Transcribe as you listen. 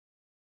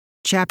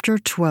Chapter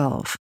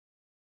 12.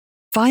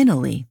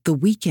 Finally, the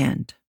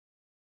weekend.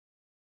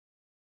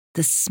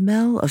 The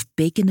smell of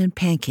bacon and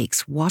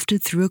pancakes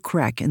wafted through a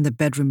crack in the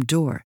bedroom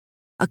door,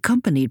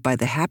 accompanied by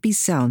the happy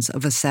sounds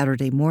of a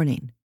Saturday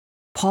morning.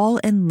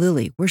 Paul and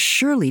Lily were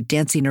surely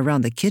dancing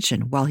around the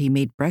kitchen while he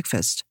made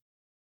breakfast.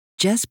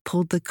 Jess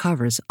pulled the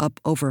covers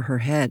up over her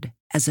head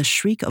as a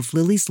shriek of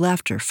Lily's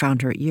laughter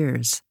found her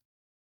ears.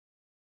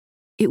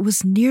 It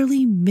was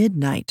nearly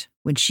midnight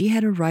when she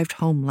had arrived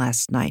home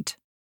last night.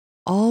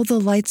 All the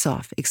lights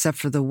off except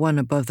for the one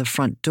above the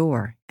front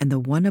door and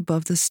the one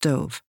above the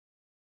stove.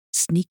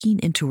 Sneaking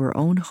into her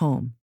own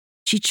home,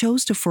 she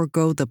chose to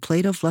forego the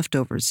plate of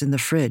leftovers in the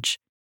fridge,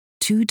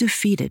 too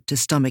defeated to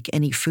stomach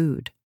any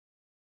food.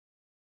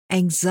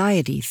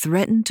 Anxiety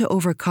threatened to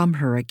overcome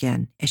her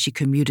again as she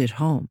commuted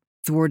home,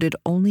 thwarted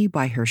only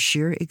by her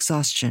sheer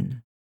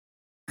exhaustion.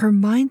 Her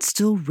mind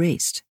still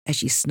raced as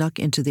she snuck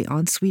into the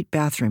ensuite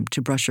bathroom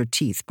to brush her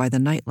teeth by the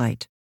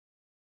nightlight.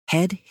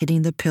 Head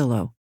hitting the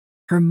pillow,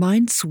 her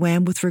mind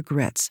swam with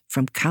regrets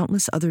from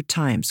countless other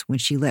times when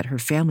she let her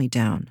family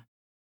down.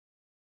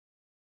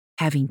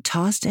 Having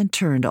tossed and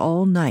turned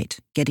all night,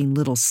 getting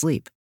little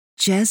sleep,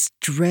 Jess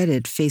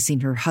dreaded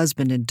facing her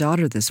husband and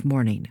daughter this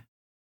morning.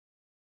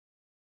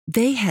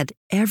 They had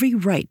every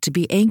right to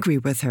be angry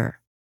with her.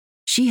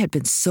 She had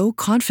been so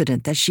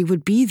confident that she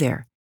would be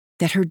there,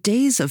 that her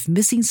days of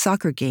missing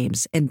soccer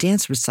games and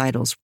dance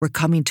recitals were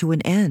coming to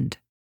an end.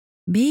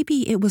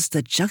 Maybe it was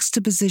the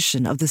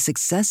juxtaposition of the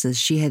successes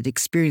she had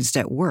experienced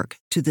at work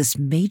to this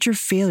major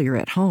failure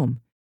at home,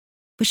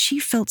 but she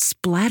felt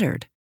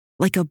splattered,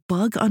 like a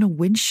bug on a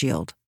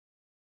windshield.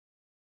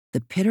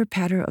 The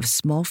pitter-patter of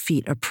small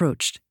feet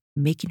approached,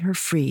 making her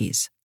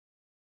freeze.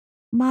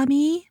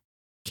 "Mommy?"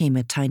 came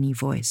a tiny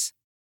voice.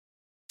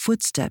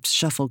 Footsteps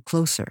shuffled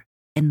closer,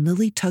 and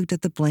Lily tugged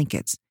at the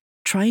blankets,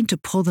 trying to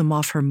pull them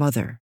off her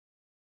mother.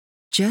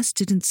 Jess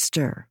didn't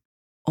stir.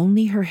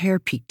 Only her hair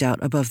peeked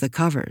out above the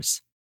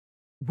covers.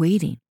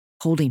 Waiting,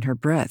 holding her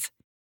breath,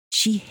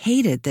 she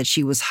hated that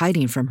she was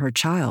hiding from her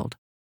child.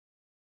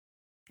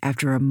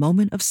 After a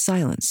moment of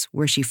silence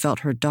where she felt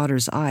her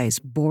daughter's eyes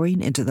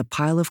boring into the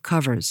pile of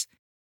covers,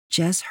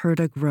 Jess heard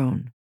a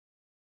groan.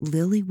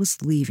 Lily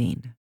was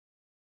leaving.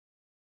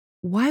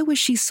 Why was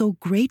she so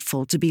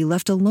grateful to be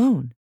left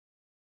alone?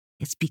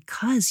 "It's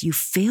because you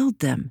failed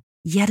them,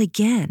 yet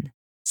again,"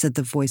 said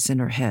the voice in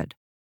her head.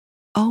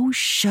 "Oh,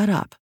 shut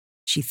up,"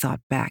 she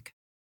thought back.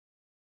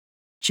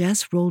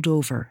 Jess rolled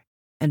over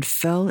and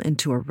fell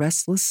into a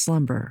restless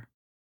slumber.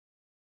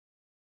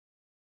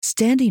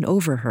 Standing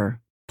over her,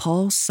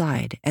 Paul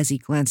sighed as he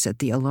glanced at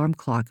the alarm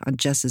clock on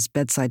Jess's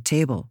bedside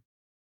table.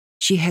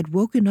 She had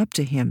woken up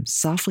to him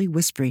softly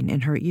whispering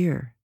in her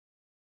ear.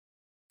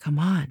 "Come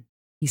on,"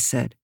 he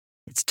said.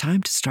 "It's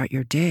time to start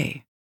your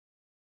day."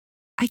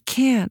 "I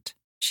can't,"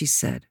 she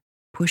said,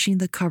 pushing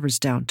the covers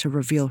down to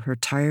reveal her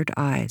tired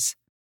eyes.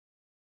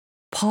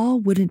 Paul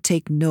wouldn't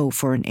take no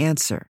for an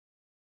answer.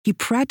 He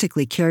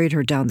practically carried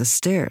her down the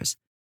stairs,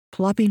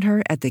 plopping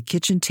her at the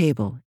kitchen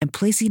table and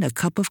placing a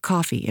cup of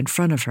coffee in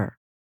front of her.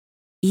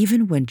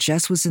 Even when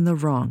Jess was in the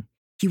wrong,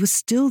 he was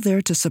still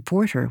there to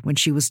support her when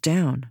she was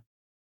down.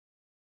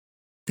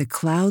 The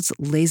clouds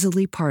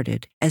lazily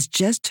parted as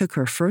Jess took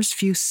her first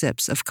few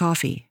sips of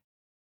coffee.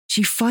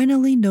 She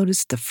finally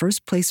noticed the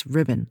first place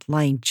ribbon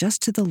lying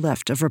just to the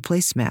left of her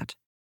placemat.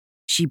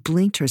 She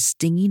blinked her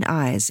stinging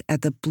eyes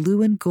at the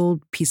blue and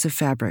gold piece of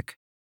fabric,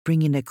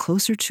 bringing it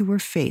closer to her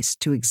face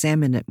to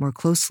examine it more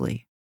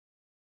closely.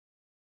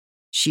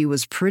 "She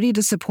was pretty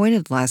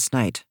disappointed last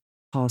night,"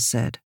 Paul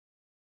said.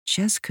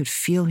 Jess could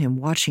feel him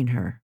watching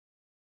her,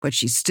 "but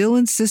she still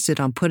insisted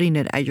on putting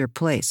it at your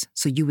place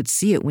so you would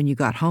see it when you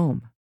got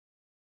home."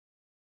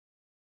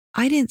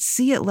 "I didn't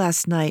see it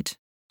last night,"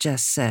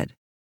 Jess said,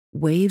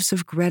 waves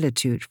of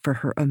gratitude for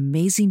her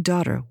amazing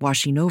daughter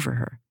washing over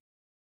her.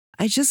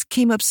 "I just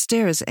came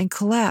upstairs and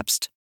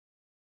collapsed."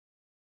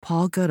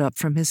 Paul got up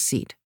from his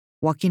seat,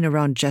 walking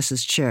around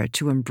Jess's chair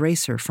to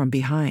embrace her from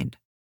behind.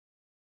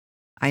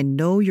 "I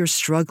know you're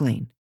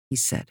struggling," he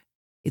said.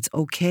 "It's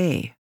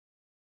okay."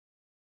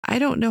 "I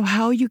don't know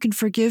how you can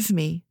forgive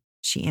me,"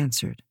 she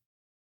answered.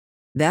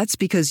 "That's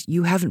because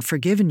you haven't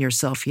forgiven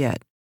yourself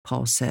yet,"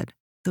 Paul said,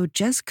 though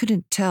Jess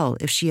couldn't tell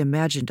if she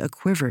imagined a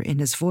quiver in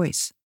his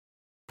voice.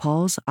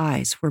 Paul's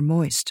eyes were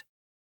moist.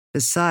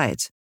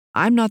 "Besides,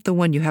 I'm not the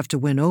one you have to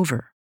win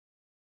over."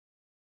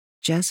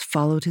 Jess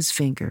followed his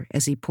finger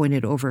as he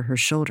pointed over her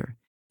shoulder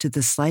to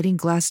the sliding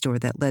glass door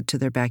that led to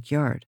their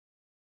backyard.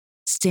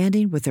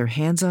 Standing with her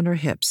hands on her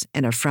hips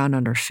and a frown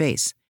on her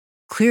face,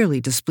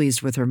 clearly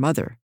displeased with her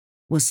mother,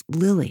 was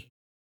Lily.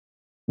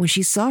 When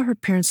she saw her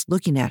parents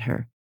looking at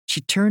her,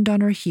 she turned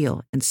on her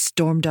heel and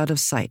stormed out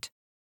of sight.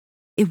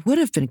 It would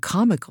have been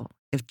comical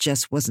if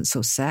Jess wasn't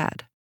so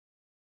sad.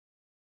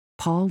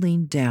 Paul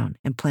leaned down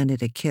and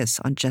planted a kiss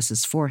on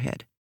Jess's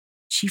forehead.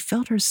 She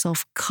felt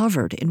herself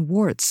covered in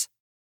warts.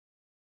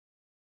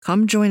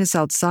 "Come join us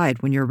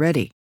outside when you're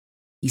ready."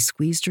 He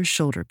squeezed her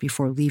shoulder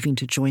before leaving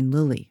to join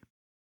Lily.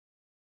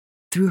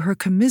 Through her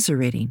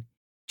commiserating,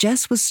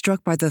 Jess was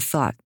struck by the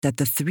thought that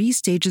the 3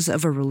 stages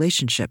of a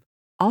relationship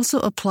also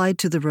applied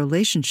to the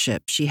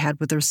relationship she had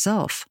with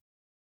herself.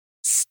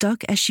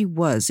 Stuck as she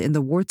was in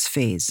the warts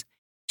phase,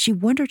 she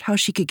wondered how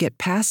she could get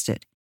past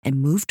it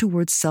and move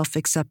towards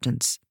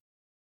self-acceptance.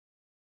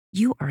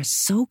 "You are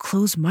so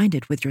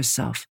close-minded with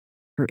yourself,"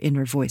 her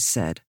inner voice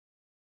said.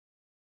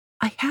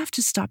 "I have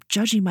to stop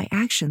judging my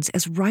actions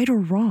as right or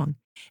wrong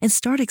and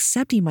start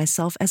accepting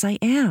myself as I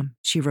am,"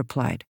 she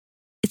replied.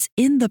 "It's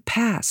in the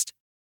past.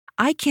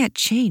 I can't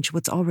change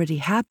what's already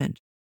happened.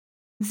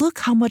 Look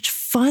how much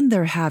fun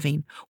they're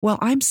having while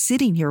I'm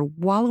sitting here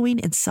wallowing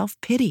in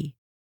self-pity.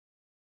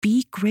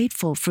 Be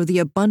grateful for the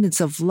abundance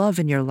of love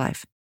in your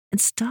life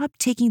and stop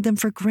taking them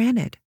for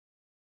granted.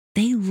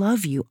 They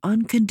love you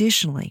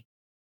unconditionally.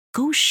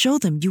 Go show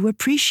them you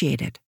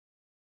appreciate it.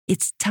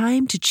 It's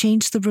time to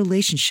change the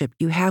relationship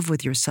you have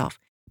with yourself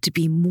to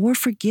be more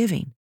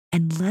forgiving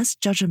and less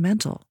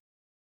judgmental."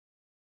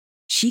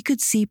 She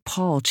could see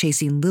Paul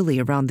chasing Lily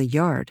around the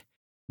yard,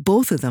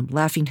 both of them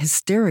laughing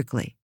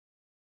hysterically.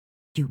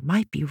 "You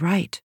might be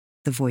right,"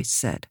 the voice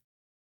said.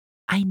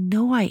 "I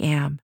know I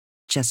am,"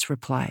 Jess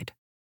replied.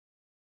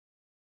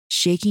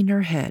 Shaking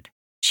her head,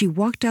 she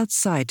walked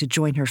outside to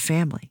join her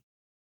family.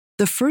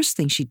 The first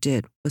thing she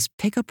did was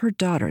pick up her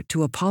daughter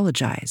to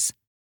apologize.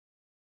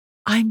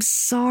 "I'm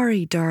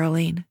sorry,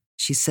 darling,"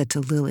 she said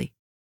to Lily.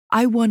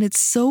 "I wanted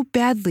so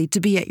badly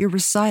to be at your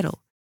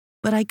recital,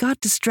 but I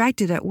got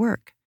distracted at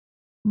work.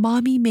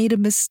 Mommy made a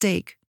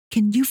mistake.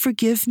 Can you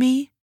forgive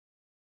me?"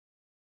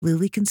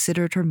 Lily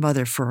considered her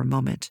mother for a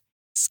moment,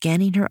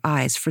 scanning her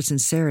eyes for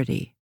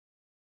sincerity.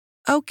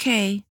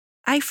 "Okay,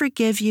 I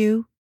forgive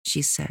you,"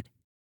 she said.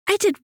 "I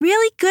did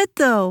really good,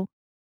 though.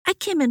 I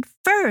came in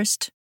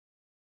first."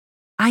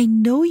 "I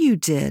know you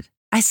did.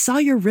 I saw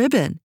your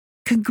ribbon.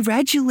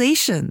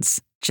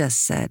 Congratulations," Jess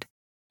said,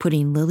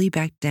 putting Lily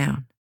back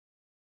down.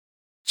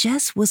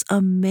 Jess was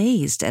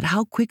amazed at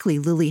how quickly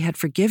Lily had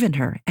forgiven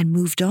her and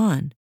moved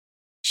on.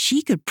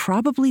 She could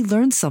probably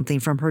learn something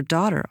from her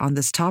daughter on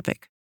this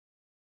topic.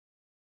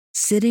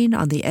 Sitting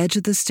on the edge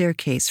of the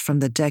staircase from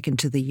the deck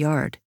into the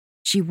yard,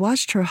 she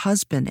watched her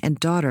husband and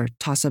daughter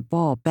toss a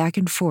ball back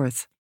and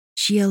forth.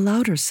 She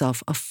allowed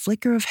herself a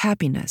flicker of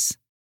happiness.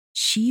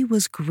 She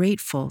was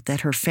grateful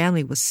that her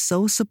family was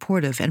so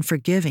supportive and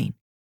forgiving,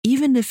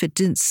 even if it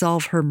didn't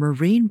solve her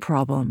marine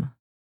problem.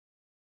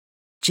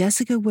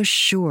 Jessica was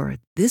sure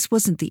this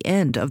wasn't the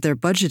end of their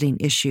budgeting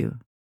issue.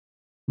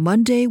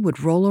 Monday would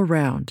roll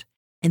around,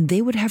 and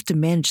they would have to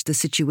manage the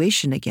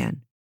situation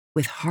again,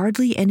 with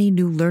hardly any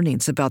new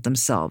learnings about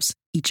themselves,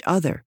 each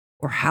other,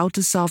 or how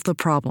to solve the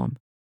problem.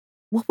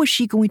 What was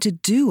she going to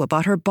do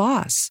about her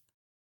boss?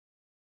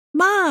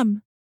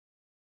 "Mom!"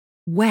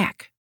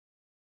 Whack!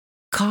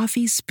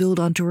 Coffee spilled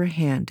onto her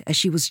hand as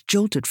she was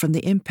jolted from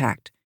the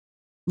impact.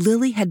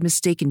 Lily had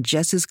mistaken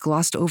Jess's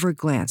glossed-over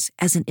glance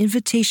as an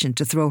invitation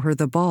to throw her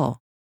the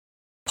ball.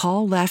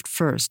 Paul laughed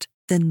first,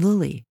 then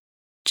Lily.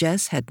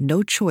 Jess had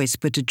no choice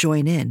but to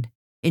join in,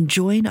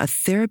 enjoying a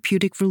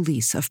therapeutic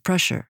release of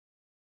pressure.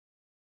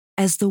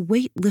 As the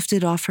weight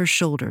lifted off her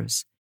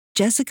shoulders,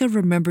 Jessica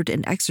remembered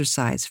an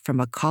exercise from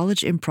a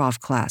college improv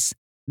class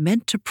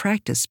meant to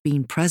practice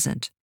being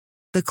present.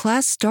 The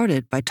class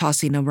started by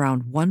tossing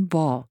around one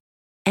ball,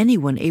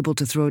 anyone able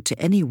to throw it to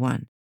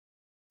anyone.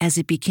 As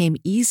it became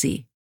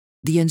easy,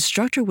 the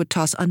instructor would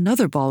toss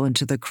another ball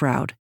into the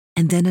crowd,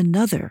 and then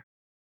another.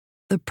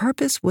 The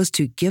purpose was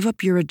to give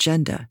up your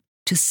agenda,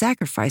 to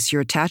sacrifice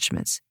your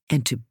attachments,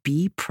 and to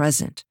be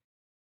present,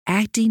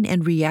 acting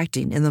and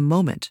reacting in the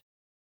moment,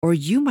 or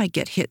you might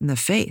get hit in the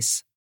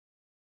face.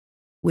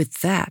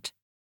 With that,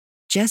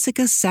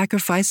 Jessica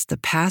sacrificed the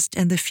past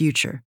and the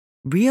future,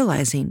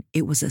 realizing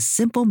it was a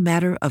simple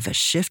matter of a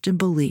shift in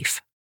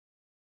belief.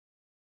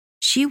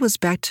 She was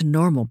back to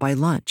normal by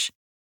lunch,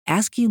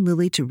 asking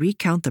Lily to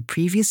recount the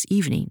previous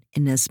evening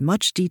in as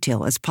much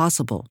detail as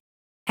possible,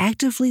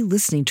 actively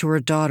listening to her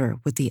daughter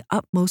with the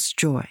utmost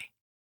joy.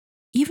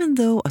 Even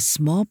though a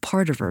small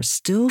part of her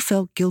still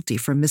felt guilty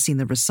for missing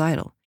the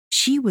recital,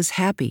 she was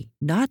happy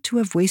not to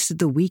have wasted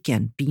the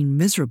weekend being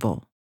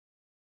miserable.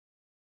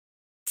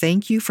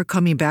 "Thank you for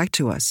coming back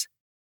to us,"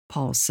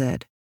 Paul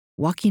said,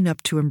 walking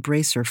up to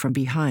embrace her from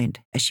behind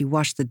as she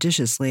washed the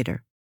dishes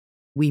later.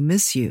 "We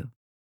miss you."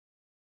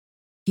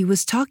 He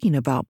was talking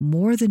about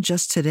more than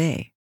just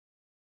today.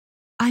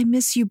 "I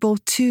miss you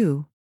both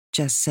too,"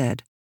 Jess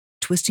said,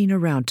 twisting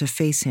around to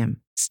face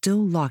him,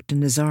 still locked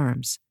in his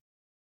arms.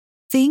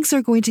 "Things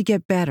are going to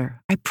get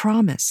better, I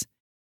promise.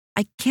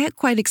 I can't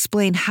quite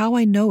explain how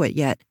I know it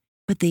yet,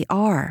 but they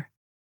are."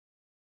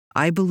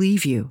 "I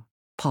believe you,"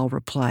 Paul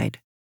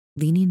replied,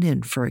 leaning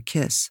in for a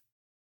kiss.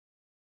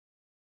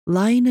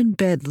 Lying in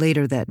bed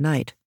later that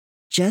night,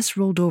 Jess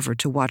rolled over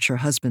to watch her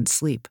husband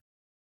sleep.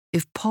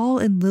 If Paul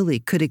and Lily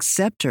could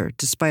accept her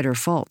despite her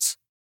faults,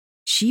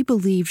 she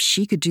believed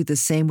she could do the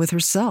same with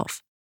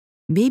herself.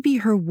 Maybe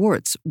her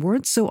warts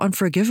weren't so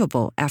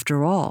unforgivable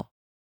after all.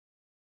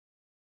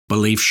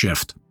 Belief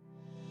shift.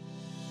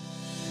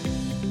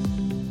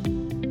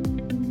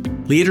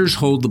 Leaders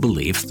hold the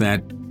belief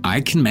that I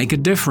can make a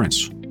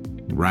difference,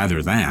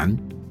 rather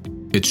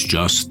than it's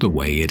just the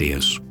way it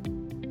is.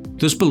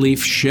 This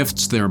belief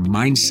shifts their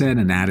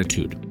mindset and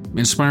attitude,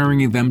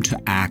 inspiring them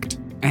to act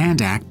and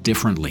act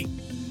differently.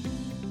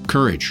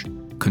 Courage,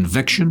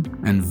 conviction,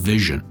 and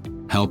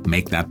vision help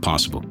make that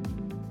possible.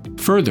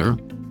 Further,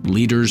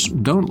 leaders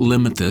don't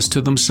limit this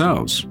to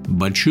themselves,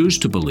 but choose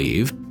to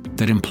believe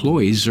that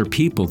employees are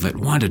people that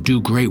want to do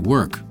great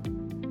work,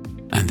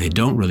 and they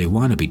don't really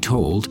want to be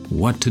told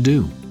what to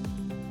do.